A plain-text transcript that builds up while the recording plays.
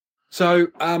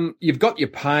So you've got your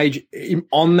page.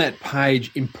 On that page,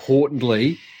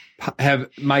 importantly,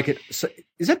 make it.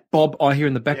 Is that Bob I hear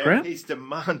in the background? Yeah, he's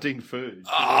demanding food.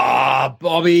 Ah,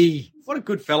 Bobby. What a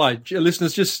good fellow.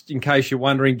 Listeners, just in case you're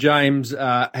wondering, James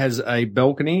has a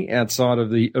balcony outside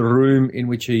of the room in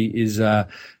which he's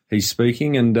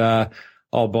speaking, and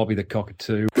Bobby the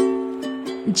cockatoo.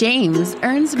 James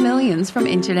earns millions from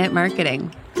internet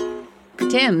marketing.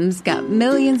 Tim's got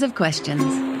millions of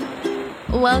questions.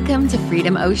 Welcome to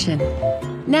Freedom Ocean.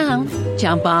 Now,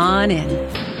 jump on in.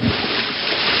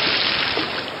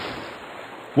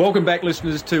 Welcome back,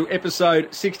 listeners, to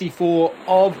episode 64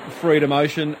 of Freedom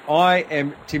Ocean. I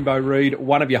am Timbo Reid,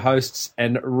 one of your hosts,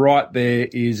 and right there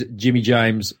is Jimmy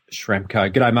James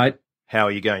Schramko. G'day, mate. How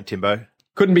are you going, Timbo?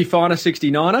 Couldn't be finer,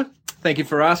 69er. Thank you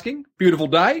for asking. Beautiful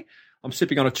day. I'm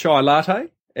sipping on a chai latte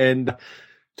and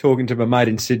talking to my mate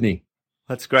in Sydney.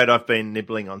 That's great. I've been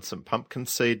nibbling on some pumpkin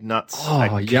seed nuts,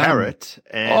 a yum. carrot,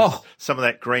 and some of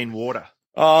that green water.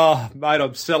 Oh, mate,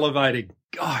 I'm salivating.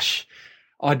 Gosh.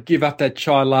 I'd give up that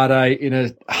chai latte in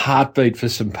a heartbeat for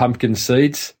some pumpkin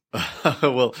seeds.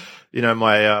 Well, you know,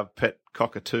 my pet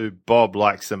cockatoo, Bob,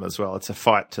 likes them as well. It's a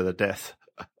fight to the death.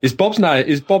 Is Bob's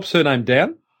surname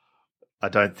Down? I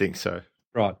don't think so.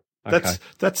 Right. Okay.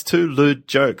 That's two lewd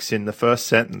jokes in the first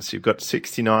sentence. You've got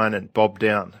 69 and Bob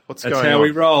Down. That's going on? That's how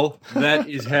we roll. That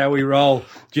is how we roll.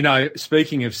 Do you know,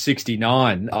 speaking of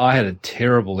 69, I had a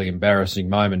terribly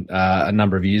embarrassing moment a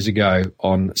number of years ago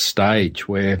on stage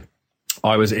where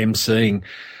I was emceeing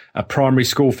a primary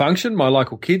school function. My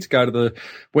local kids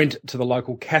went to the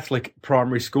local Catholic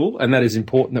primary school, and that is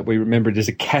important that we remember it is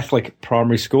a Catholic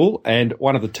primary school. And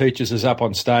one of the teachers is up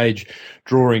on stage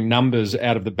drawing numbers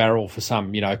out of the barrel for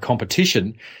some,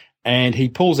 competition. And he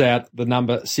pulls out the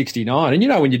number 69.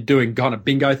 And, when you're doing kind of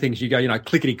bingo things, you go,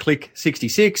 clickety click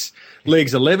 66,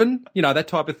 legs 11, that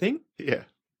type of thing. Yeah.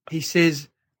 He says,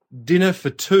 dinner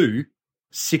for two,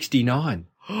 69.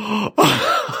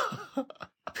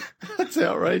 That's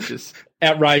outrageous.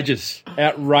 Outrageous.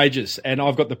 And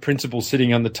I've got the principal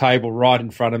sitting on the table right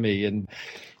in front of me. And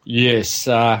yes,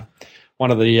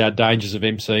 one of the dangers of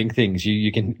emceeing things,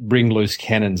 you can bring loose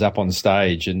cannons up on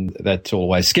stage, and that's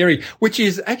always scary, which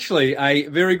is actually a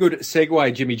very good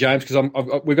segue, Jimmy James,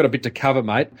 because we've got a bit to cover,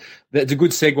 mate. That's a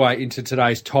good segue into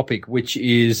today's topic, which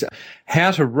is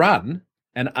how to run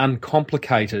an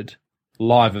uncomplicated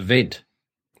live event.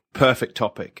 Perfect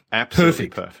topic. Absolutely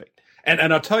perfect.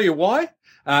 And I'll tell you why,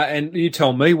 and you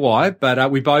tell me why, but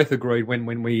we both agreed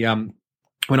when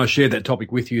I shared that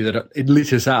topic with you that it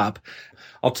lit us up.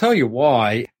 I'll tell you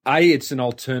why. A, it's an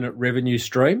alternate revenue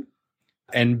stream,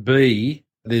 and B,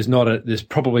 there's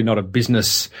probably not a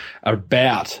business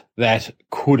about that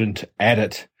couldn't add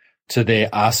it to their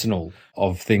arsenal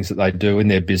of things that they do in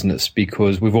their business,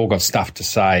 because we've all got stuff to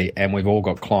say and we've all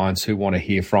got clients who want to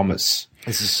hear from us.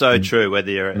 This is so true, whether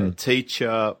you're a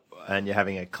teacher and you're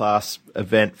having a class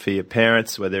event for your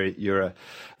parents, whether you're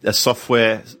a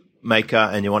software maker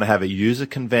and you want to have a user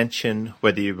convention,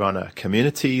 whether you run a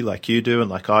community like you do and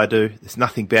like I do, there's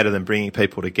nothing better than bringing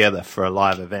people together for a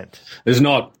live event. There's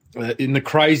not. In the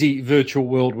crazy virtual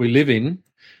world we live in,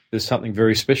 there's something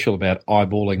very special about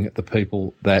eyeballing the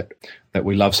people that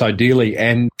we love so dearly.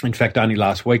 And in fact, only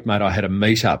last week, mate, I had a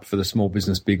meetup for the Small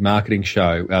Business Big Marketing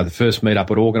Show, the first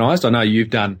meetup I'd organised. I know you've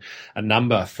done a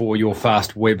number for your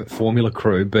Fast Web Formula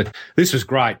crew, but this was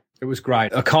great. It was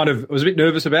great. I was a bit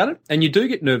nervous about it, and you do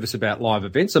get nervous about live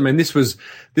events. I mean, this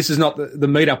is not the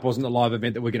meetup wasn't a live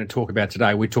event that we're going to talk about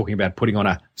today. We're talking about putting on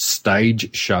a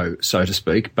stage show, so to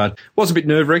speak, but it was a bit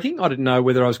nerve-wracking. I didn't know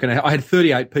whether I had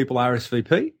 38 people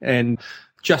RSVP and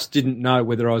just didn't know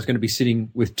whether I was going to be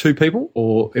sitting with two people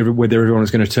or whether everyone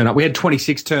was going to turn up. We had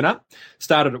 26 turn up,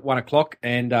 started at 1:00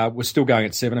 and we're still going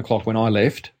at 7:00 when I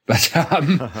left, but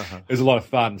it was a lot of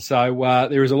fun. So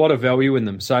there is a lot of value in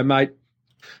them. So, mate,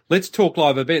 let's talk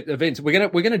live events. We're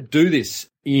going to do this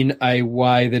in a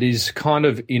way that is kind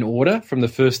of in order, from the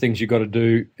first things you've got to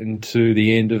do and to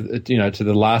the end of, to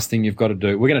the last thing you've got to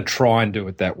do. We're going to try and do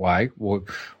it that way. We'll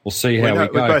see how we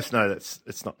go. We both know that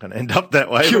it's not going to end up that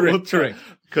way. Correct.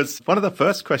 Because one of the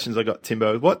first questions I got,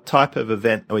 Timbo, what type of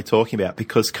event are we talking about?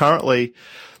 Because currently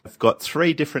I've got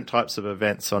 3 different types of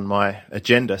events on my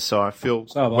agenda, so I feel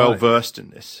well versed in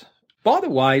this. By the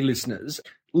way, listeners,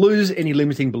 lose any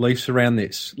limiting beliefs around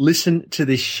this. Listen to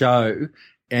this show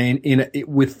and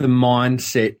with the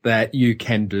mindset that you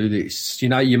can do this.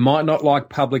 You might not like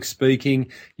public speaking.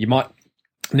 You might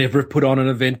never have put on an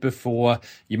event before.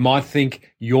 You might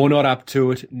think you're not up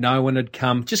to it. No one had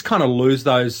come. Just kind of lose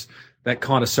that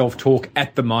kind of self-talk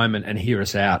at the moment and hear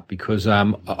us out, because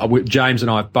James and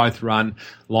I have both run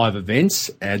live events.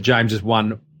 James has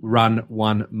won run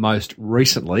one most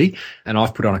recently, and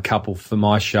I've put on a couple for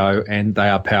my show, and they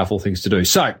are powerful things to do.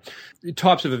 So,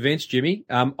 types of events, Jimmy.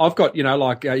 I've got,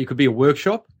 you could be a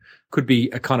workshop, could be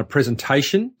a kind of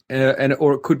presentation,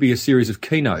 or it could be a series of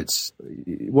keynotes.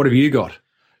 What have you got?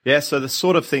 Yeah, so the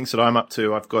sort of things that I'm up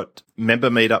to, I've got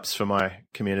member meetups for my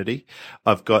community.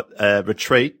 I've got a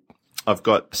retreat. I've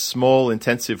got small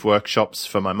intensive workshops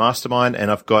for my mastermind, and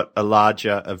I've got a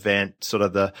larger event, sort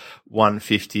of the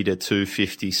 150 to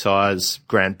 250 size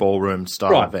grand ballroom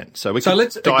style event. So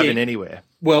let's dive in anywhere.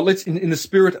 Well, let's, in the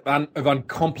spirit of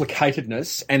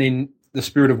uncomplicatedness and in the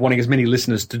spirit of wanting as many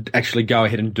listeners to actually go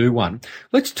ahead and do one,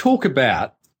 let's talk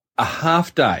about a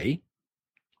half-day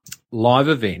live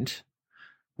event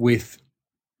with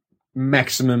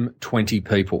maximum 20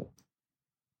 people.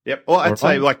 Yep. Well, I'd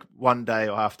say like 1 day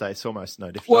or half day. It's almost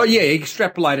no different. Well, yeah,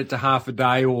 extrapolate it to half a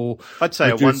day, or I'd say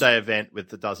a 1 day event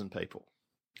with a dozen people.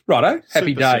 Righto.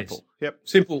 Happy days. Simple. Yep.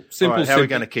 Simple. Right, how are we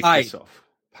going to kick this off?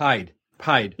 Paid.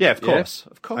 Yeah, of course.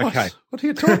 Of course. Okay. What are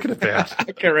you talking about?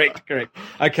 Correct.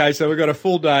 Okay, so we've got a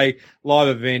full day live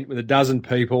event with a dozen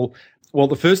people. Well,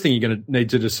 the first thing you're going to need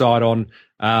to decide on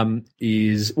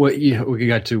is, we can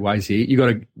go two ways here. You've got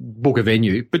to book a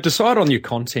venue, but decide on your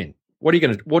content.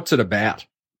 What's it about?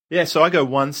 Yeah, so I go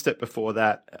one step before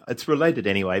that. It's related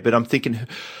anyway, but I'm thinking,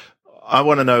 I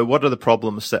want to know what are the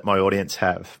problems that my audience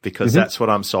have, because that's what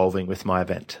I'm solving with my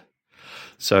event.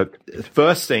 So the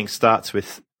first thing starts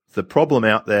with the problem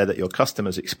out there that your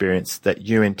customers experience that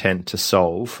you intend to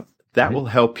solve. That will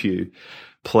help you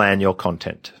plan your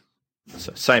content.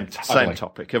 So same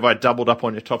topic. Have I doubled up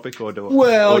on your topic, or do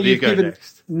you go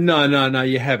next? No,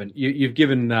 you haven't. You've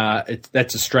given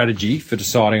that's a strategy for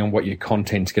deciding on what your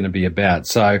content's going to be about.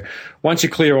 So once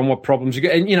you're clear on what problems you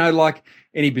get, and like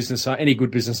any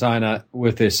good business owner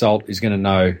worth their salt is going to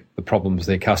know the problems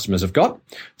their customers have got.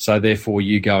 So therefore,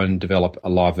 you go and develop a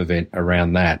live event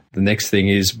around that. The next thing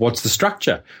is, what's the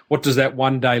structure? What does that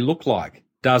 1 day look like?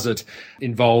 Does it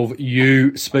involve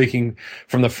you speaking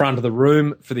from the front of the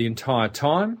room for the entire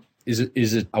time? Is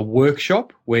it a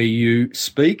workshop where you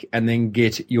speak and then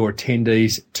get your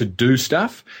attendees to do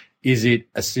stuff? Is it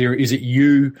is it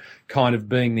you kind of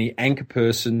being the anchor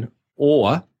person,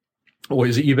 or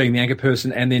is it you being the anchor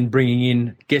person and then bringing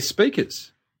in guest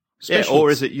speakers? Yeah, or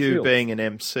is it you being an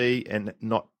MC and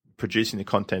not producing the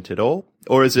content at all?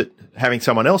 Or is it having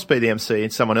someone else be the MC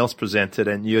and someone else present it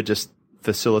and you're just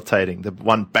facilitating, the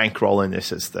one bankroll in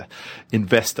this as the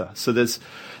investor? So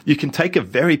you can take a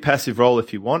very passive role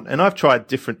if you want. And I've tried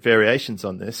different variations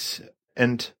on this.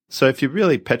 And so if you're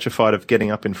really petrified of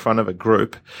getting up in front of a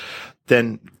group,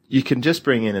 then you can just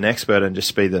bring in an expert and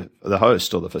just be the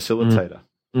host or the facilitator.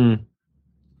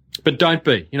 But don't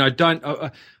be,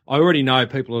 I already know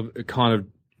people have kind of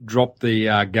dropped the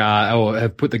guard, or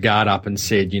have put the guard up and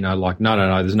said, no,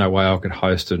 there's no way I could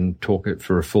host and talk it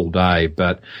for a full day.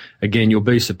 But again, you'll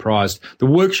be surprised. The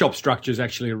workshop structure is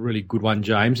actually a really good one,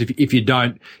 James. If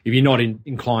you're not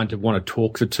inclined to want to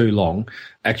talk for too long,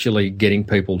 actually getting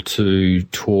people to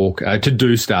talk, to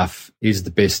do stuff is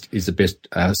the best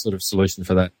sort of solution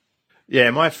for that. Yeah,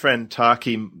 my friend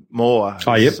Taki Moore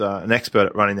is an expert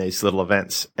at running these little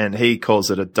events, and he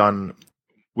calls it a done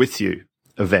with you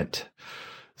event.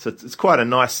 So it's quite a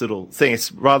nice little thing.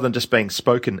 It's rather than just being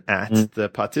spoken at, the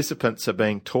participants are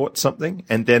being taught something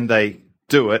and then they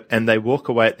do it and they walk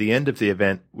away at the end of the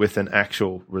event with an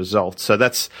actual result. So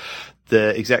that's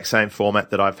the exact same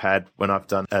format that I've had when I've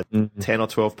done 10 or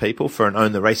 12 people for an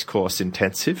Own the Race course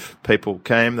intensive. People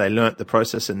came, they learnt the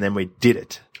process, and then we did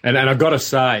it. And I've got to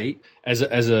say, as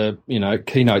a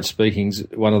keynote speaking's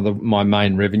one of my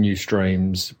main revenue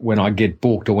streams. When I get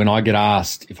booked or when I get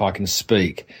asked if I can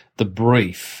speak, the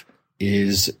brief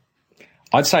is,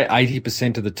 I'd say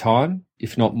 80% of the time,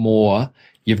 if not more,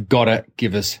 you've got to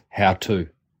give us how to.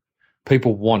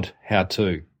 People want how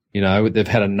to. They've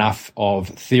had enough of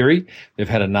theory. They've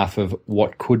had enough of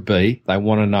what could be. They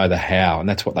want to know the how, and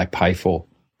that's what they pay for.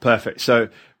 Perfect. So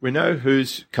we know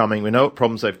who's coming, we know what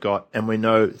problems they've got, and we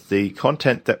know the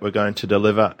content that we're going to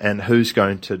deliver and who's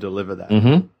going to deliver that.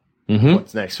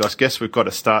 What's next? So I guess we've got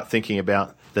to start thinking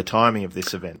about the timing of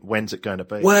this event. When's it going to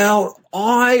be? There's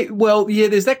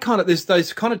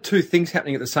those kind of two things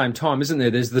happening at the same time, isn't there?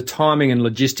 There's the timing and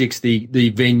logistics, the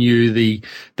venue, the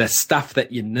stuff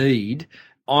that you need.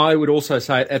 I would also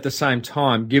say at the same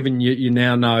time, given you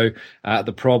now know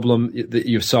the problem that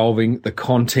you're solving, the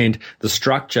content, the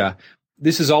structure,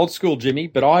 this is old school, Jimmy,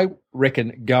 but I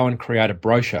reckon go and create a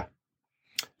brochure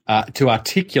to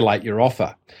articulate your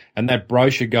offer. And that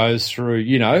brochure goes through,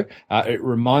 it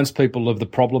reminds people of the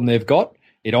problem they've got.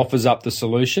 It offers up the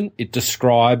solution. It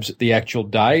describes the actual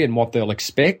day and what they'll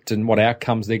expect and what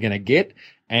outcomes they're going to get.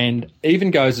 and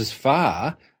even goes as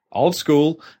far, old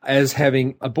school, as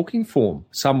having a booking form,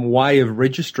 some way of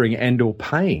registering and or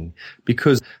paying,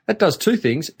 because that does two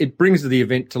things. It brings the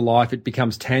event to life. It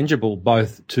becomes tangible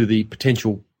both to the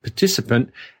potential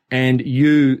participant and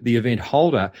you, the event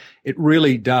holder. It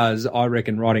really does, I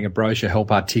reckon, writing a brochure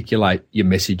help articulate your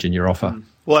message and your offer.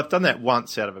 Well, I've done that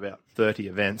once out of about 30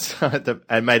 events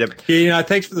and made a... Yeah,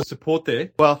 thanks for the support there.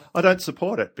 Well, I don't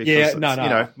support it because,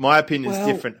 my opinion is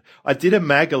different. I did a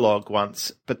magalog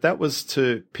once, but that was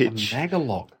to pitch... A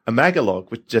magalog? A magalog,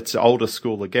 which it's older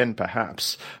school again,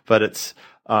 perhaps, but it's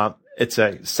a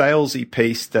salesy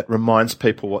piece that reminds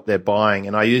people what they're buying.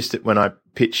 And I used it when I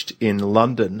pitched in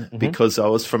London because I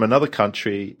was from another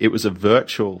country. It was a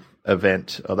virtual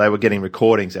event, or they were getting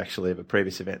recordings actually of a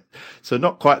previous event. So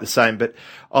not quite the same, but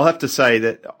I'll have to say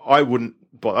that I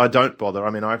don't bother.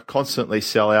 I mean, I constantly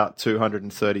sell out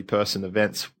 230 person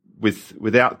events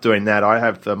without doing that. I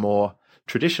have the more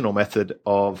traditional method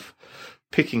of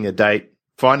picking a date,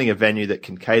 finding a venue that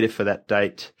can cater for that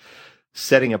date,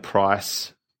 setting a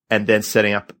price, and then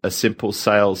setting up a simple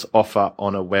sales offer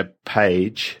on a web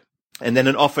page, and then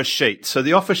an offer sheet. So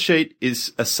the offer sheet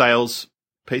is a sales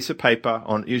piece of paper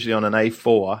usually on an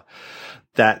A4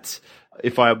 that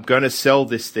if I'm going to sell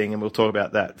this thing, and we'll talk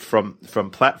about that from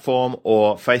platform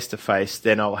or face to face,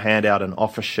 then I'll hand out an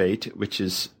offer sheet, which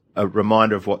is a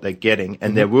reminder of what they're getting.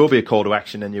 And there will be a call to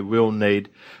action, and you will need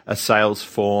a sales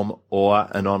form or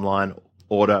an online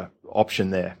order option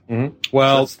there.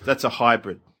 Well, so that's a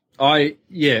hybrid. I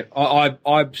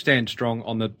stand strong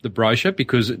on the brochure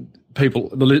because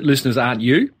the listeners aren't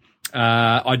you.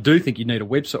 I do think you need a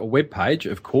website, a web page,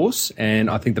 of course, and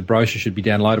I think the brochure should be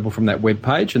downloadable from that web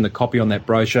page, and the copy on that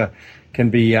brochure can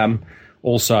be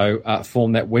also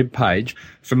form that web page.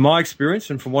 From my experience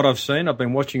and from what I've seen, I've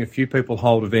been watching a few people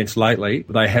hold events lately.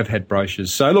 They have had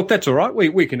brochures. So, look, that's all right.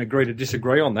 We can agree to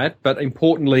disagree on that. But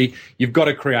importantly, you've got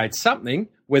to create something,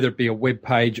 whether it be a web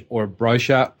page or a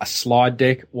brochure, a slide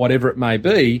deck, whatever it may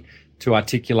be, to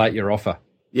articulate your offer.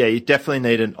 Yeah, you definitely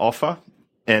need an offer.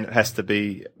 And it has to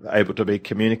be able to be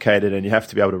communicated, and you have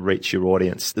to be able to reach your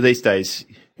audience. These days,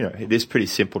 it is pretty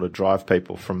simple to drive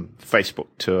people from Facebook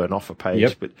to an offer page.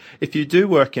 Yep. But if you do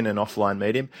work in an offline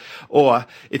medium, or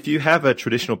if you have a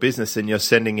traditional business and you're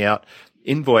sending out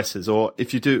invoices, or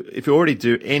if you already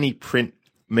do any print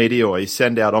media or you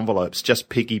send out envelopes, just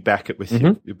piggyback it with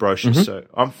your brochure. So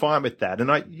I'm fine with that.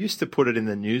 And I used to put it in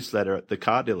the newsletter at the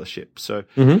car dealership. So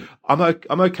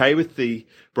I'm okay with the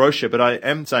brochure, but I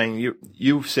am saying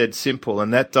you've said simple,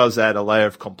 and that does add a layer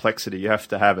of complexity. You have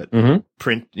to have it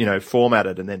print,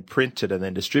 formatted and then printed and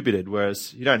then distributed,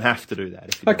 whereas you don't have to do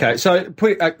that. If you Okay. So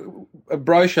put a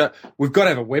brochure, we've got to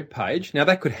have a web page. Now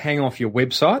that could hang off your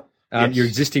website. Your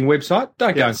existing website.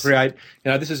 Don't go and create,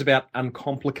 this is about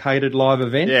Uncomplicated live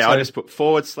event. Yeah, I just put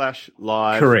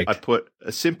 /live. Correct. I put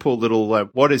a simple little,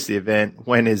 what is the event?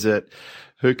 When is it?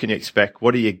 Who can you expect?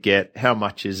 What do you get? How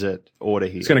much is it? Order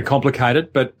here. It's going to complicate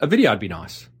it, but a video would be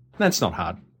nice. That's not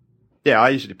hard. Yeah, I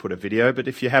usually put a video, but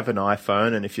if you have an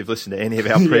iPhone and if you've listened to any of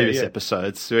our previous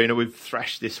episodes, we've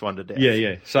thrashed this one to death.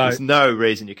 Yeah. So there's no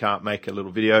reason you can't make a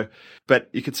little video, but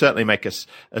you could certainly make a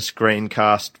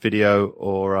screencast video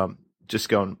or just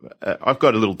go on. I've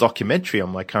got a little documentary on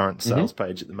my current sales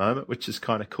page at the moment, which is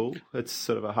kind of cool. It's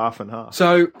sort of a half and half.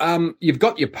 So you've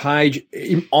got your page.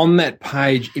 On that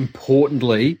page,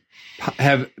 importantly,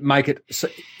 make it. So,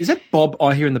 is that Bob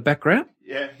I hear in the background?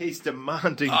 Yeah, he's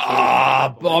demanding.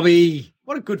 Bobby.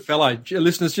 What a good fellow.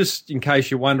 Listeners, just in case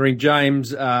you're wondering,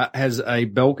 James has a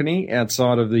balcony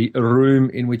outside of the room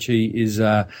in which he's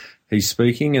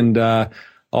speaking. And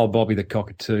Bobby the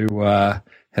cockatoo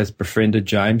has befriended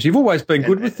James. You've always been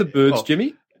good with the birds,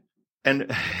 Jimmy.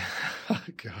 And, oh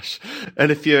gosh.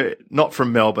 And if you're not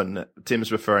from Melbourne,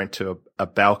 Tim's referring to a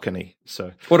balcony.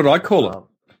 So what did I call it?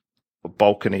 A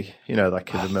balcony, like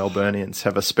the Melburnians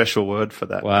have a special word for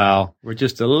that. Wow. We're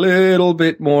just a little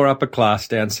bit more upper class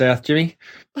down south, Jimmy.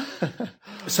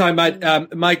 So, mate,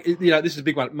 this is a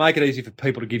big one. Make it easy for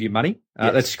people to give you money.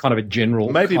 Yes. That's kind of a general.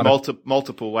 Maybe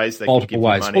multiple ways they can give you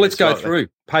money. Well, let's go through.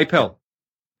 PayPal.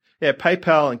 Yeah,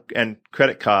 PayPal and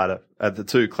credit card are the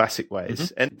two classic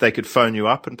ways. And they could phone you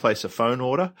up and place a phone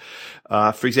order.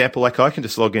 For example, like I can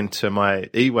just log into my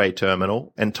eWay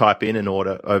terminal and type in an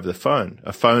order over the phone,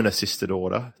 a phone-assisted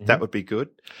order. That would be good.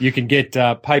 You can get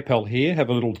PayPal here, have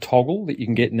a little toggle that you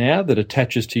can get now that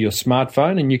attaches to your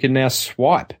smartphone, and you can now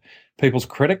swipe people's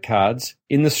credit cards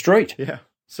in the street. Yeah.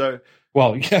 So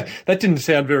Well, yeah, that didn't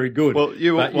sound very good. Well,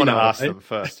 you want to ask them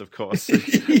first, of course.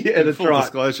 Yeah, that's full right.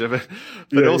 disclosure.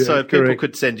 But also people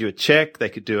could send you a check. They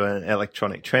could do an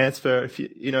electronic transfer. If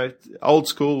old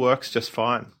school works just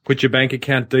fine. Put your bank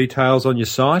account details on your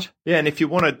site. Yeah, and if you're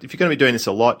going to be doing this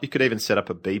a lot, you could even set up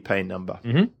a BPay number.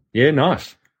 Mm-hmm. Yeah,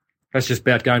 nice. That's just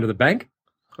about going to the bank.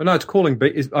 Oh, no, it's calling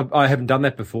I haven't done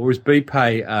that before. Is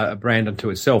BPay a brand unto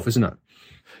itself, isn't it?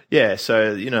 Yeah,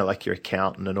 so, like your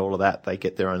accountant and all of that, they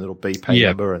get their own little BPay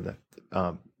number and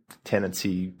the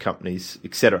tenancy companies,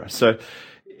 etc. So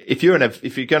if you're going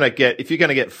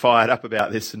to get fired up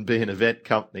about this and be an event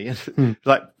company,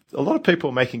 like a lot of people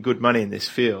are making good money in this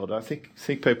field, I think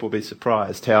people will be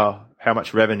surprised how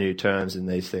much revenue turns in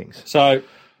these things. So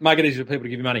make it easy for people to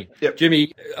give you money. Yep.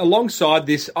 Jimmy, alongside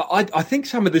this, I think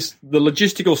some of this, the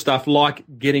logistical stuff, like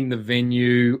getting the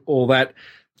venue, all that,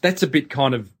 that's a bit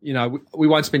kind of, we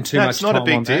won't spend too much time on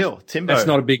that. It's not a big deal, Timbo. That's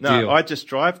not a big deal. I just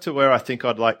drive to where I think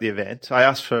I'd like the event. I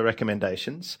ask for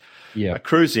recommendations. Yeah. I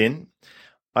cruise in.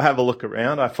 I have a look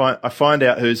around. I find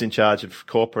out who's in charge of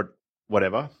corporate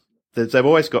whatever. They've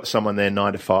always got someone there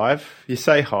 9 to 5. You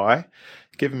say hi,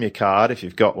 give them your card if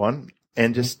you've got one,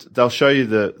 and they'll show you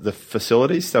the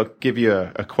facilities. They'll give you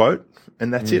a quote,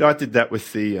 and that's it. I did that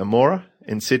with the Amora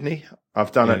in Sydney.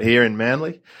 I've done it here in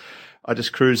Manly. I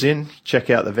just cruise in, check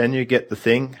out the venue, get the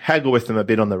thing, haggle with them a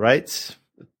bit on the rates.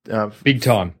 Big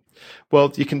time.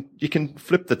 Well, you can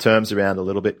flip the terms around a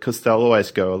little bit because they'll always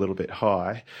go a little bit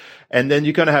high. And then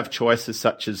you're going to have choices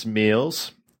such as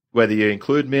meals, whether you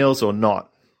include meals or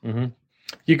not. Mm-hmm.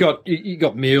 You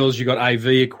got meals, you got AV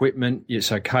equipment,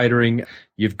 so catering.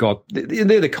 They're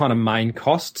the kind of main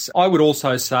costs. I would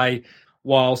also say,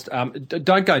 whilst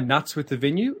don't go nuts with the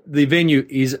venue. The venue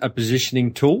is a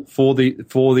positioning tool for the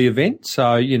event.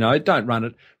 So, don't run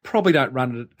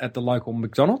it at the local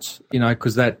McDonald's,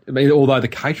 because although the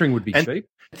catering would be cheap.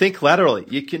 Think laterally.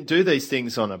 You can do these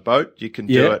things on a boat. You can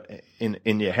do it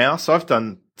in your house. I've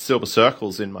done silver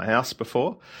circles in my house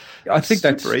before. I think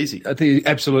that's super easy. I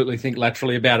absolutely think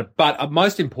laterally about it. But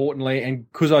most importantly,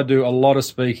 and because I do a lot of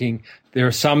speaking, there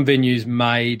are some venues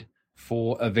made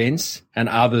for events and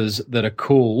others that are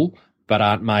cool but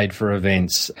aren't made for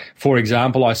events. For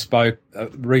example, I spoke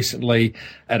recently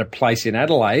at a place in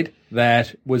Adelaide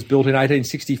that was built in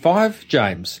 1865,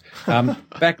 James.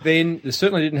 Back then, they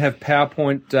certainly didn't have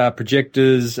PowerPoint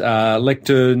projectors,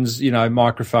 lecterns,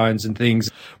 microphones and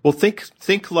things. Well,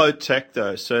 think low tech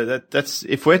though. So that's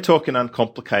if we're talking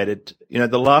uncomplicated.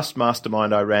 The last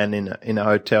mastermind I ran in a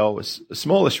hotel was the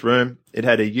smallest room. It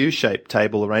had a U-shaped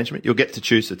table arrangement. You'll get to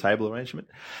choose the table arrangement,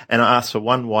 and I asked for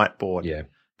one whiteboard. Yeah.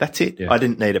 That's it. Yeah. I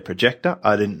didn't need a projector.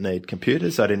 I didn't need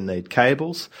computers. I didn't need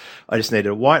cables. I just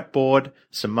needed a whiteboard,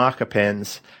 some marker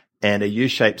pens, and a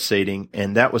U-shaped seating,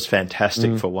 and that was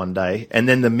fantastic for one day. And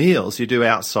then the meals you do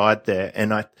outside there,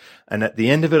 and at the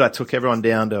end of it, I took everyone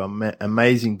down to an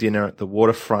amazing dinner at the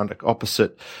waterfront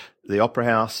opposite the Opera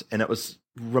House, and it was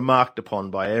remarked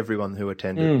upon by everyone who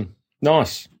attended.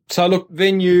 Nice. So look,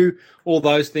 venue, all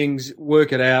those things,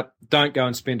 work it out. Don't go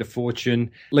and spend a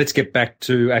fortune. Let's get back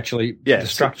to actually the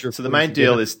structure. So the main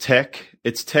deal is tech.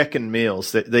 It's tech and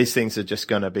meals. These things are just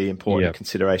going to be important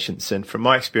considerations. And from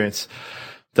my experience,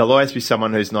 there'll always be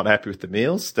someone who's not happy with the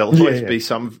meals. There'll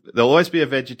always be a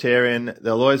vegetarian.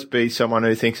 There'll always be someone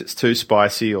who thinks it's too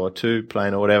spicy or too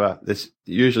plain or whatever.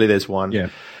 There's one. Yeah.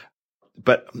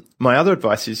 But my other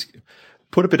advice is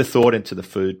put a bit of thought into the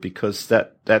food, because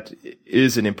that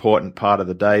is an important part of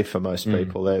the day for most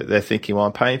people. They're thinking, well,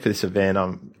 I'm paying for this event.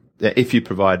 If you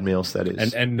provide meals, that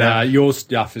is. And your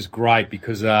stuff is great,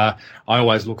 because I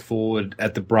always look forward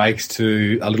at the breaks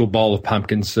to a little bowl of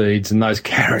pumpkin seeds and those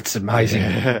carrots. Amazing.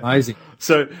 Amazing.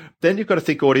 So then you've got to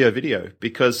think audio video,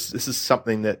 because this is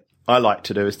something that I like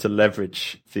to do, is to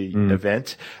leverage the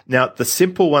event. Now, the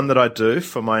simple one that I do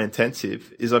for my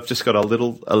intensive is I've just got a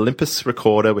little Olympus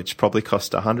recorder, which probably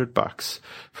cost $100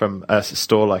 from a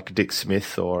store like Dick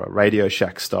Smith or a Radio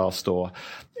Shack style store.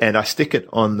 And I stick it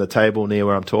on the table near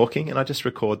where I'm talking, and I just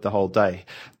record the whole day.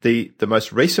 The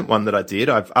most recent one that I did,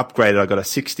 I've upgraded. I got a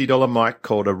 $60 mic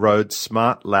called a Rode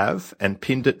Smart Lav and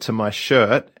pinned it to my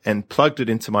shirt and plugged it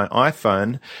into my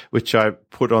iPhone, which I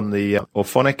put on the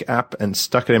Orphonic app and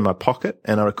stuck it in my pocket,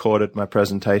 and I recorded my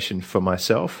presentation for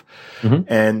myself.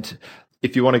 And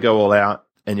if you want to go all out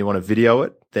and you want to video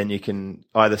it, then you can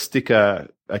either stick a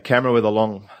camera with a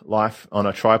long life on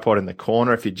a tripod in the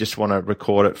corner if you just want to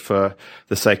record it for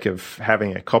the sake of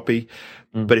having a copy.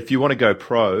 But if you want to go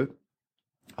pro,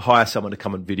 hire someone to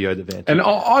come and video the event. And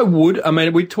I would. I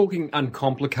mean, we're talking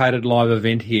uncomplicated live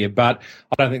event here, but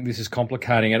I don't think this is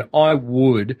complicating it. I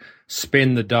would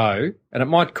spend the dough, and it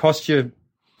might cost you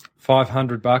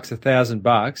 $500,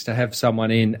 $1,000 to have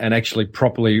someone in and actually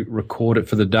properly record it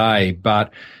for the day.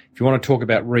 But if you want to talk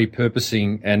about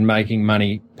repurposing and making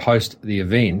money post the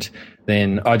event,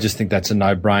 then I just think that's a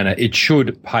no-brainer. It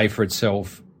should pay for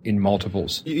itself in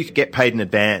multiples. You can get paid in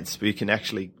advance, but you can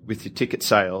actually, with your ticket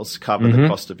sales, cover the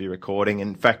cost of your recording.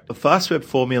 In fact, the Fastweb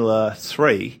Formula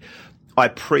 3, I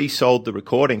pre-sold the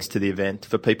recordings to the event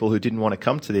for people who didn't want to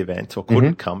come to the event or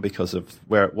couldn't come because of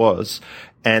where it was.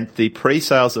 And the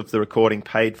pre-sales of the recording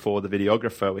paid for the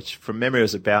videographer, which from memory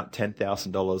was about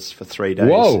 $10,000 for 3 days.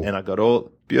 Whoa. And I got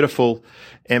all beautiful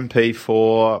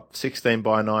MP4,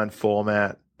 16:9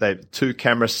 format. They 2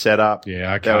 cameras set up.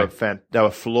 Yeah, okay. They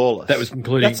were flawless. That was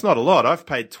including. That's not a lot. I've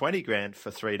paid $20,000 for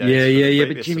 3 days. Yeah.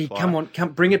 But Jimmy, supplier.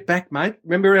 come bring it back, mate.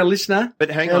 Remember our listener? But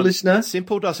hang on, listener.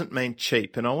 Simple doesn't mean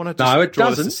cheap, and I want to just no, it draw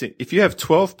doesn't. This. If you have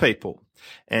 12 people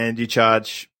and you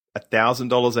charge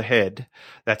 $1,000 a head,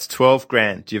 that's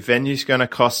 $12,000. Your venue's going to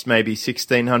cost maybe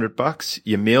 $1,600.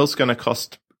 Your meal's going to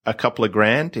cost a couple of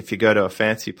grand if you go to a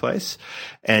fancy place,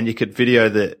 and you could video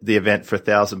the event for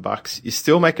 $1,000. You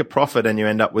still make a profit, and you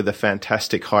end up with a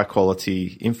fantastic high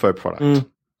quality info product.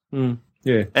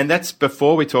 Yeah. And that's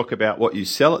before we talk about what you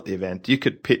sell at the event. You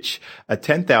could pitch a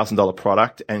 $10,000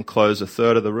 product and close a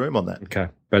third of the room on that. Okay.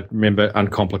 But remember,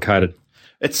 uncomplicated.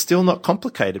 It's still not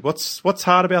complicated. What's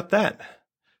hard about that?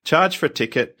 Charge for a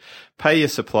ticket, pay your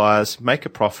suppliers, make a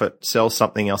profit, sell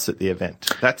something else at the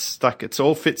event. That's like, it's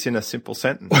all fits in a simple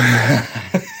sentence.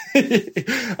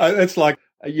 It's like,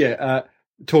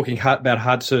 talking about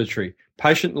heart surgery.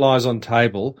 Patient lies on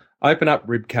table, open up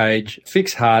rib cage,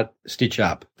 fix heart, stitch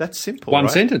up. That's simple. One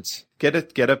right? sentence. Get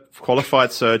a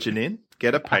qualified surgeon in,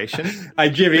 get a patient. Hey,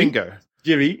 Jimmy. Bingo.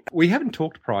 Jimmy, we haven't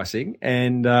talked pricing,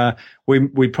 and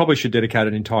we probably should dedicate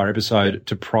an entire episode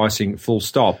to pricing full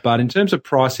stop. But in terms of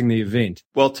pricing the event...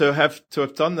 Well, to have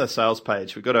done the sales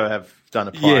page, we've got to have done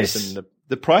a price. Yes. And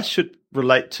the price should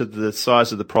relate to the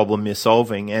size of the problem you're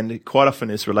solving, and it quite often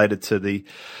is related to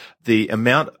the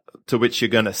amount to which you're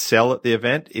going to sell at the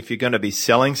event. If you're going to be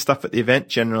selling stuff at the event,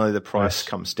 generally the price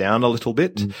comes down a little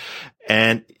bit.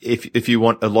 And if you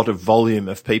want a lot of volume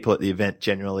of people at the event,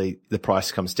 generally the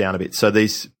price comes down a bit. So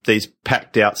these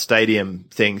packed out stadium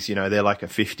things, they're like a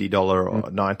 $50 or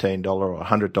 $19 or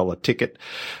 $100 ticket.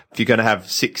 If you're going to have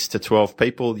 6 to 12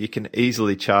 people, you can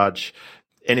easily charge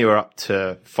anywhere up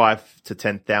to $5,000 to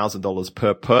 $10,000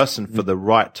 per person for the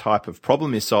right type of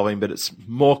problem you're solving. But it's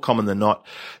more common than not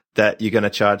that you're going to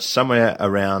charge somewhere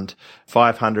around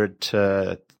 $500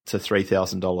 to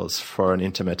 $3,000 for an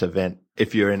intimate event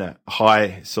if you're in a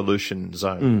high solution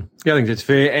zone. Yeah, I think that's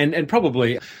fair. And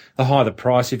probably the higher the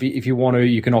price, if you want to,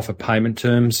 you can offer payment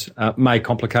terms. May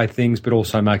complicate things, but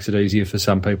also makes it easier for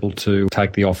some people to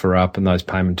take the offer up. And those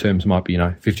payment terms might be,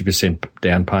 50%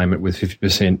 down payment with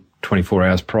 50% 24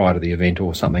 hours prior to the event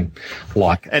or something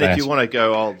like that. And if you want to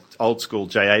go old school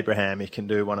J. Abraham, you can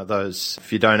do one of those.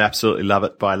 If you don't absolutely love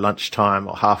it by lunchtime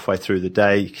or halfway through the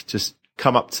day, you can just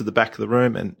come up to the back of the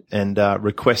room and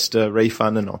request a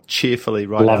refund, and I'll cheerfully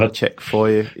write out a check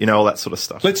for you, all that sort of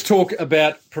stuff. Let's talk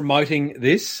about promoting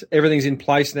this. Everything's in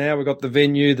place now. We've got the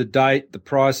venue, the date, the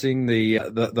pricing, the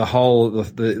whole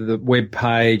the web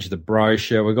page, the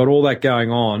brochure. We've got all that going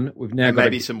on. We've now got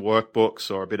maybe some workbooks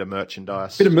or a bit of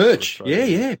merchandise. Bit of merch. Of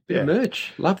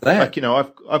merch. Love that.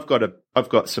 Like, I've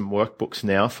got some workbooks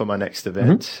now for my next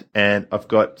event, and I've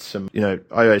got some, I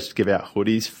always give out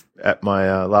hoodies at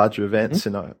my larger events,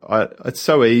 and it's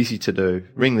so easy to do.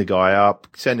 Ring the guy up,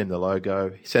 send him the logo,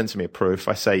 he sends me a proof,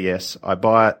 I say yes, I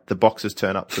buy it, the boxes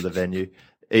turn up to the venue.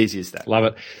 Easy as that. Love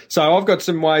it. So I've got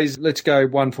some ways. Let's go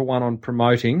one for one on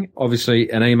promoting. Obviously,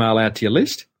 an email out to your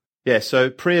list. Yeah, so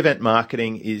pre-event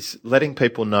marketing is letting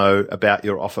people know about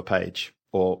your offer page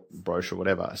or brochure,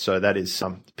 whatever. So that is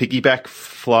some piggyback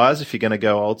flyers if you're going to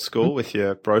go old school with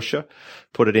your brochure.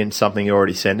 Put it in something you're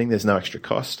already sending. There's no extra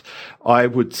cost. I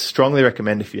would strongly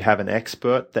recommend, if you have an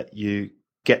expert, that you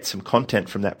get some content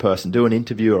from that person. Do an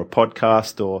interview or a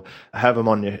podcast, or have them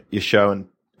on your show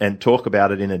and talk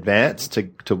about it in advance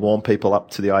to warm people up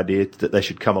to the idea that they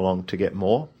should come along to get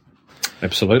more.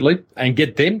 Absolutely. And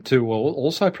get them to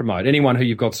also promote. Anyone who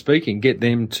you've got speaking, get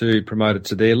them to promote it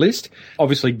to their list.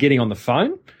 Obviously, getting on the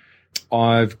phone.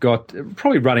 I've got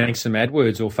probably running some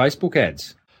AdWords or Facebook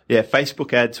ads. Yeah,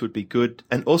 Facebook ads would be good.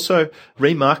 And also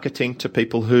remarketing to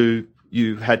people who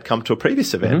you had come to a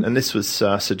previous event. And this was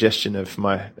a suggestion of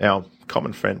our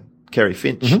common friend, Kerry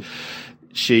Finch.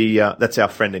 She, that's our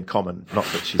friend in common, not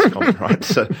that she's common, right?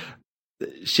 So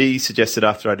she suggested,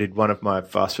 after I did one of my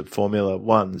Fastweb Formula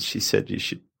 1s, she said you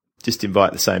should just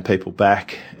invite the same people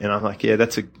back. And I'm like, yeah,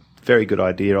 that's a very good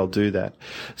idea. I'll do that.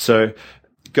 So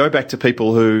go back to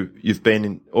people who you've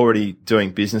been already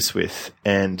doing business with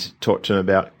and talk to them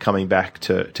about coming back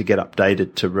to get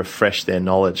updated, to refresh their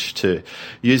knowledge, to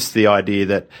use the idea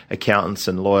that accountants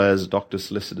and lawyers, doctors,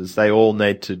 solicitors, they all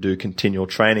need to do continual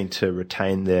training to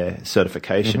retain their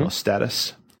certification or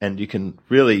status. And you can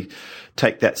really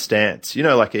take that stance,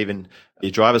 like even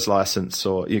your driver's license,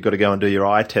 or you've got to go and do your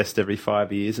eye test every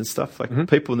 5 years and stuff. Like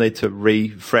people need to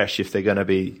refresh if they're going to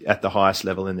be at the highest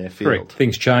level in their field. Correct.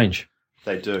 Things change.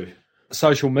 They do.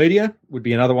 Social media would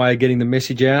be another way of getting the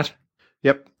message out.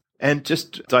 Yep. And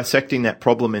just dissecting that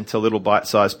problem into little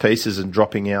bite-sized pieces and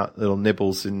dropping out little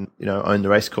nibbles in, Own the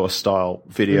Racecourse style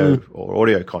video or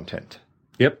audio content.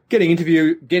 Yep. Getting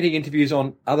interviews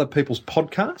on other people's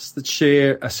podcasts that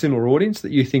share a similar audience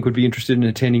that you think would be interested in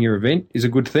attending your event is a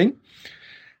good thing.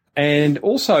 And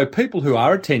also people who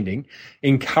are attending,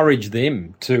 encourage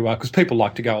them to, because people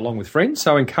like to go along with friends,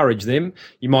 so encourage them.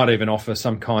 You might even offer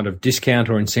some kind of discount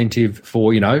or incentive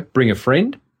for, bring a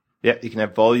friend. Yeah, you can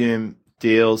have volume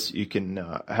deals. You can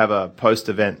have a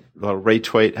post-event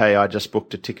retweet, hey, I just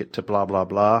booked a ticket to blah, blah,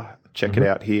 blah. Check it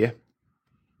out here.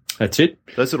 That's it.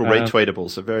 Those little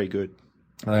retweetables are very good.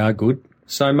 They are good.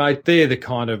 So, mate, they're the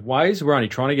kind of ways. We're only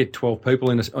trying to get 12 people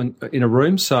in a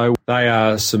room, so they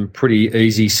are some pretty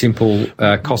easy, simple,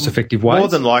 cost-effective ways. More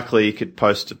than likely, you could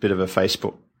post a bit of a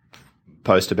Facebook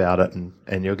post about it,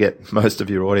 and you'll get most of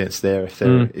your audience there if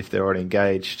they're already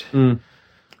engaged.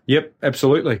 Yep,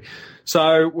 absolutely.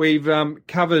 So we've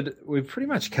pretty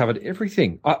much covered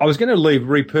everything. I was going to leave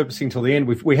repurposing till the end.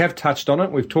 We have touched on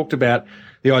it. We've talked about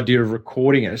the idea of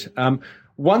recording it.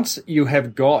 Once you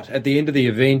have got, at the end of the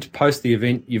event, post the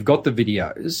event, you've got the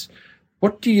videos,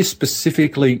 what do you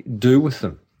specifically do with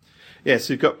them? Yeah,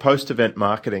 so you've got post-event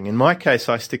marketing. In my case,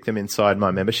 I stick them inside my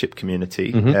membership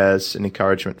community as an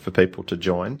encouragement for people to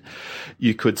join.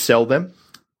 You could sell them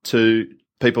to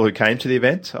people who came to the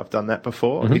event. I've done that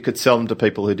before. You could sell them to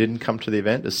people who didn't come to the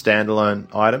event as standalone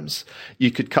items.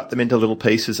 You could cut them into little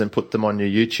pieces and put them on your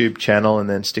YouTube channel and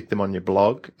then stick them on your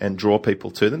blog and draw people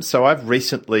to them. So I've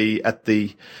recently, at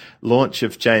the launch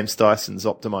of James Dyson's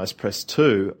Optimized Press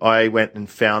 2, I went and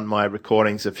found my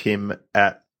recordings of him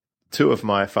at 2 of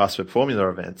my Fast Web Formula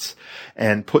events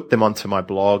and put them onto my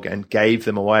blog and gave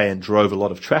them away and drove a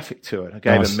lot of traffic to it. I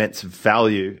gave immense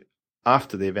value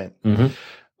after the event.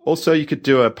 Also, you could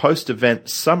do a post-event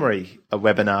summary, a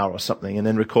webinar or something, and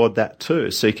then record that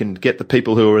too. So you can get the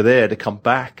people who were there to come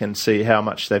back and see how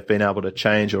much they've been able to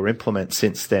change or implement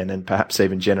since then, and perhaps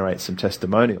even generate some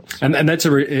testimonials. And that's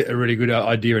a really good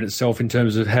idea in itself in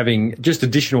terms of having just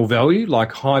additional value,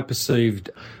 like high perceived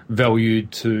value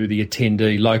to the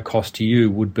attendee, low cost to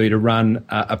you would be to run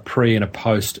a pre and a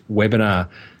post webinar.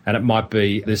 And it might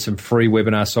be, there's some free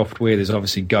webinar software. There's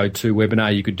obviously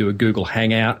GoToWebinar. You could do a Google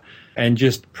Hangout, and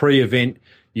just pre-event,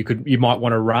 you might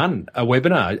want to run a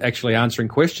webinar actually answering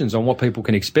questions on what people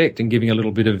can expect and giving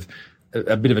a bit of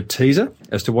a teaser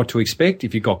as to what to expect.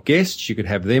 If you've got guests, you could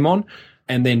have them on,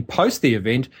 and then post the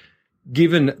event.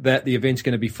 Given that the event's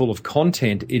going to be full of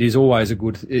content, it is always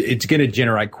it's going to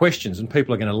generate questions, and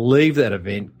people are going to leave that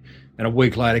event and a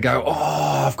week later go,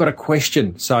 oh, I've got a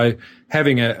question. So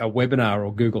having a webinar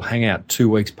or Google Hangout 2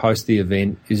 weeks post the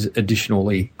event is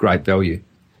additionally great value.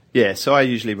 Yeah, so I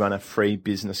usually run a free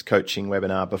business coaching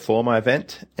webinar before my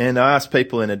event, and I ask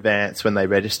people in advance when they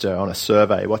register on a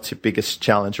survey, what's your biggest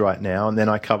challenge right now? And then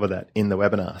I cover that in the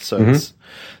webinar. So it's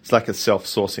like a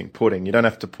self-sourcing pudding. You don't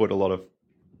have to put a lot of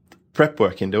prep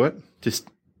work into it. Just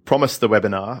promise the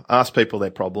webinar, ask people their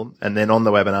problem, and then on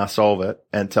the webinar solve it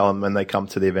and tell them when they come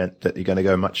to the event that you're going to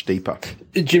go much deeper.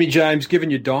 Jimmy James, given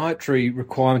your dietary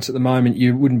requirements at the moment,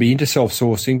 you wouldn't be into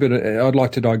self-sourcing, but I'd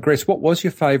like to digress. What was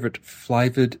your favourite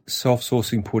flavoured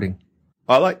self-sourcing pudding?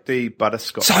 I like the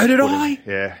butterscotch. So did pudding. I.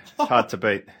 Yeah, hard to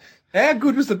beat. How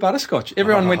good was the butterscotch?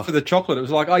 Everyone went for the chocolate. It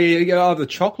was like, the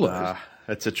chocolate.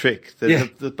 It's a trick.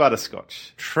 The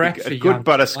butterscotch. A good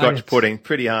butterscotch pudding,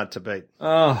 pretty hard to beat.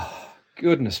 Oh,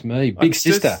 goodness me. Big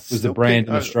Sister was the brand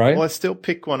in Australia. Well, I still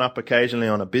pick one up occasionally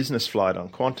on a business flight on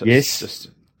Qantas. Yes. Just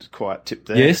quiet tip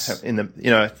there. Yes. In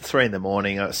the 3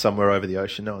 a.m, somewhere over the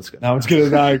ocean. No one's going to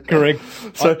know. Correct.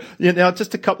 So, now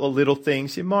just a couple of little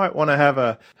things. You might want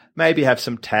to maybe have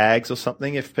some tags or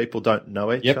something if people don't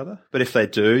know each other. But if they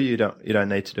do, you don't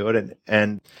need to do it.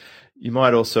 And you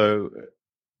might also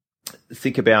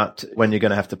think about when you're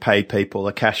going to have to pay people,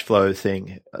 a cash flow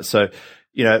thing. So,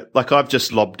 like I've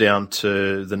just lobbed down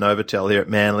to the Novotel here at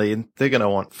Manly, and they're going to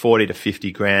want 40 to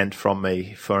 50 grand from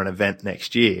me for an event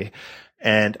next year.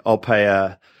 And I'll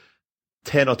pay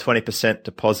 10 or 20%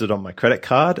 deposit on my credit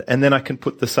card, and then I can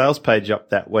put the sales page up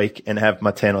that week and have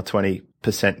my 10 or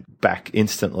 20% back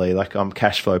instantly. Like I'm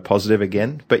cash flow positive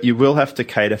again, but you will have to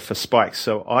cater for spikes.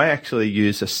 So I actually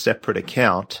use a separate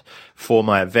account for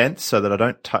my events so that I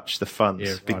don't touch the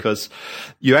funds, because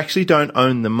you actually don't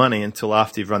own the money until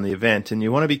after you've run the event. And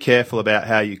you want to be careful about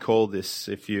how you call this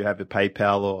if you have a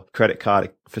PayPal or credit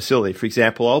card facility. For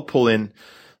example, I'll pull in,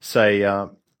 say,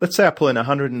 let's say I pull in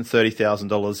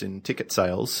 $130,000 in ticket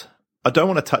sales. I don't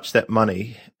want to touch that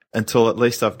money until at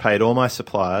least I've paid all my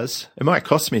suppliers. It might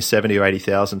cost me $70,000 or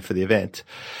 $80,000 for the event.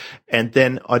 And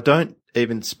then I don't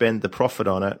even spend the profit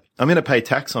on it. I'm going to pay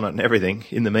tax on it and everything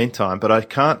in the meantime, but I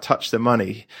can't touch the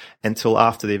money until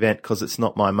after the event because it's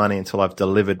not my money until I've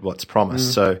delivered what's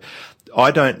promised. So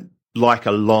I don't like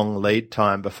a long lead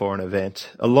time before an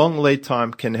event. A long lead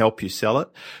time can help you sell it,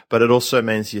 but it also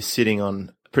means you're sitting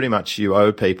on pretty much you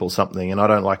owe people something, and I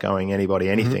don't like owing anybody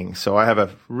anything. So I have a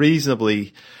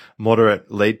reasonably moderate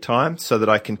lead time so that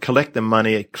I can collect the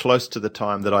money close to the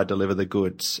time that I deliver the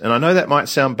goods. And I know that might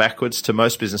sound backwards to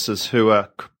most businesses who are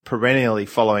perennially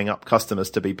following up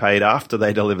customers to be paid after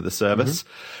they deliver the service,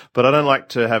 but I don't like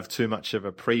to have too much of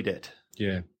a pre-debt.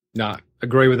 Yeah, no,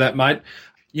 agree with that, mate.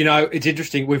 You know, it's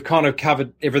interesting. We've kind of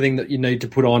covered everything that you need to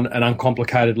put on an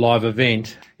uncomplicated live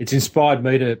event. It's inspired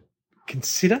me to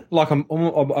consider, like I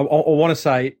want to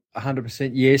say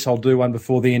 100% yes, I'll do one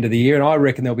before the end of the year. And I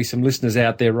reckon there'll be some listeners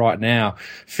out there right now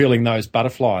feeling those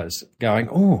butterflies going,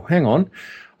 oh, hang on,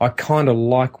 I kind of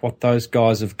like what those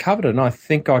guys have covered and I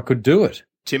think I could do it.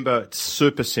 Timbo, it's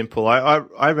super simple.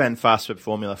 I ran Fast Food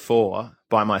Formula 4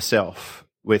 by myself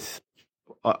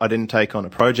I didn't take on a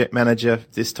project manager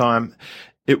this time.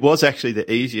 It was actually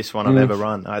the easiest one I've ever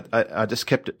run. I just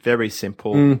kept it very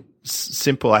simple.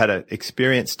 Simple. I had an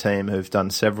experienced team who've done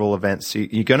several events.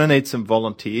 You're going to need some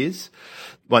volunteers.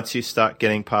 Once you start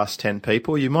getting past 10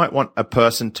 people, you might want a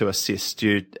person to assist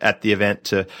you at the event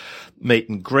to meet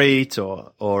and greet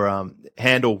or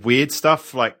handle weird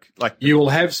stuff like you will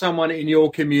have someone in your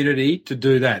community to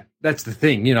do that. That's the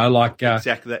thing, you know, like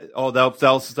exactly that. Oh,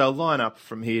 they'll line up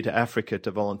from here to Africa to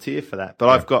volunteer for that. But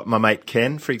I've got my mate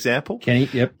Ken, for example. Kenny,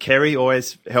 yep. Kerry,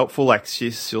 always helpful. Like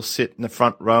she'll sit in the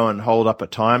front row and hold up a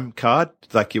time card.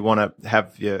 Like you want to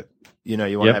have your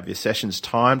to have your sessions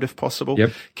timed if possible.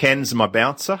 Yep. Ken's my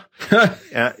bouncer.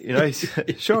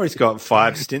 He's got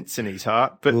 5 stints in his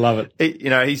heart, but love it.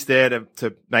 He's there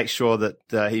to make sure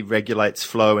that he regulates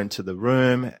flow into the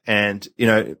room. And,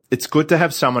 it's good to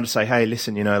have someone to say, hey,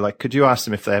 listen, could you ask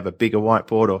them if they have a bigger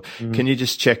whiteboard or can you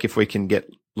just check if we can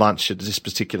get lunch at this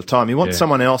particular time? You want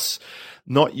someone else,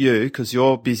 not you, because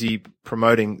you're busy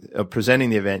presenting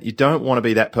the event. You don't want to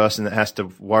be that person that has to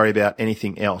worry about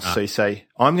anything else. So you say,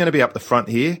 I'm going to be up the front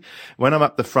here. When I'm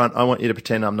up the front, I want you to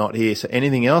pretend I'm not here. So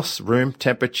anything else, room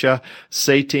temperature,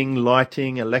 seating,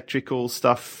 lighting, electrical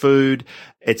stuff, food,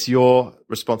 it's your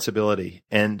responsibility.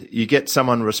 And you get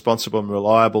someone responsible and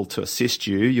reliable to assist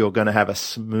you, you're going to have a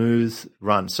smooth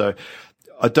run. So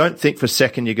I don't think for a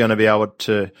second you're going to be able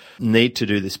to need to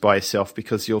do this by yourself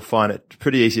because you'll find it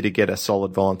pretty easy to get a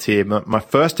solid volunteer. My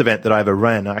first event that I ever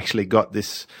ran, I actually got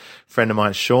this friend of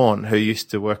mine, Sean, who used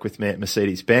to work with me at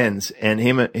Mercedes-Benz, and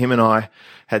him and I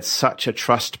had such a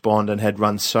trust bond and had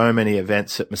run so many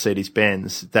events at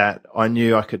Mercedes-Benz that I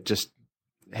knew I could just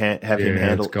have him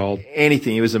handle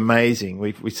anything. It was amazing.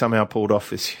 We somehow pulled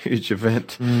off this huge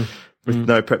event. With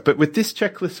no prep. But with this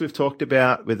checklist we've talked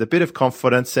about, with a bit of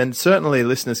confidence, and certainly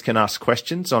listeners can ask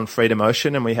questions on Freedom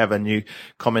Ocean, and we have a new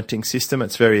commenting system.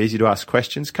 It's very easy to ask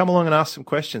questions. Come along and ask some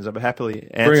questions. I'll be happily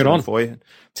answer them for you.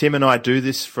 Tim and I do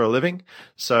this for a living,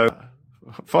 so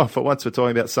for once we're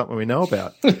talking about something we know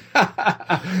about.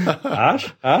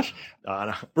 Harsh.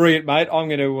 No. Brilliant, mate. I'm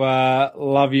going to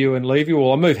love you and leave you.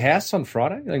 Well, I move house on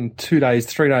Friday in 3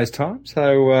 days time.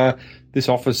 So this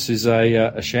office is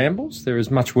a shambles. There is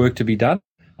much work to be done.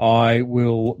 I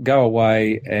will go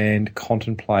away and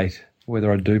contemplate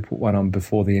whether I do put one on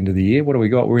before the end of the year. What do we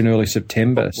got? We're in early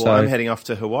September. Well, I'm heading off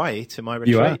to Hawaii to my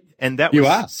retreat. You are? And that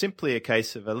was simply a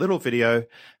case of a little video,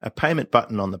 a payment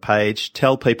button on the page,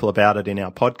 tell people about it in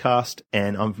our podcast.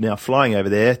 And I'm now flying over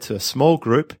there to a small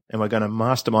group and we're going to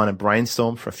mastermind and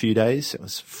brainstorm for a few days. It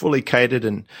was fully catered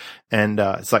and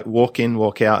it's like walk in,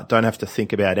 walk out, don't have to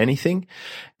think about anything,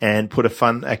 and put a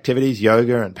fun activities,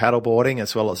 yoga and paddleboarding,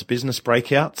 as well as business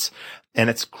breakouts. And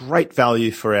it's great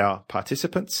value for our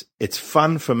participants. It's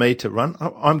fun for me to run.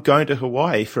 I'm going to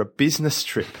Hawaii for a business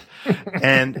trip.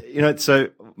 And, so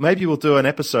maybe we'll do an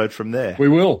episode from there. We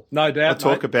will, no doubt.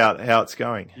 We'll talk about how it's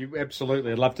going.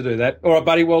 Absolutely. I'd love to do that. All right,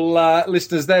 buddy. Well,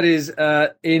 listeners, that is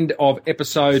end of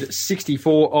episode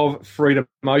 64 of Freedom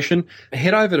Ocean.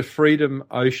 Head over to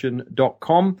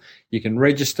freedomocean.com. You can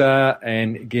register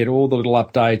and get all the little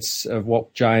updates of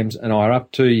what James and I are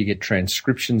up to. You get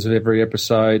transcriptions of every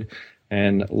episode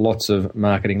and lots of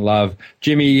marketing love.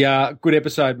 Jimmy, good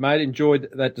episode, mate. Enjoyed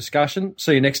that discussion.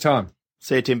 See you next time.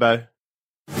 See you, Timbo.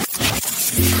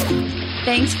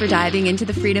 Thanks for diving into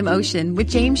the Freedom Ocean with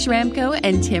James Schramko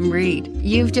and Tim Reed.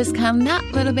 You've just come that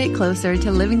little bit closer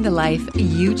to living the life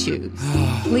you choose.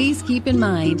 Please keep in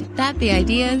mind that the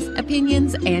ideas,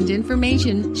 opinions, and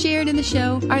information shared in the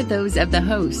show are those of the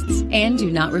hosts and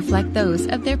do not reflect those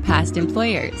of their past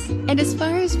employers. And as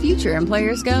far as future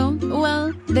employers go,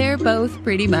 well, they're both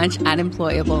pretty much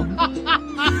unemployable.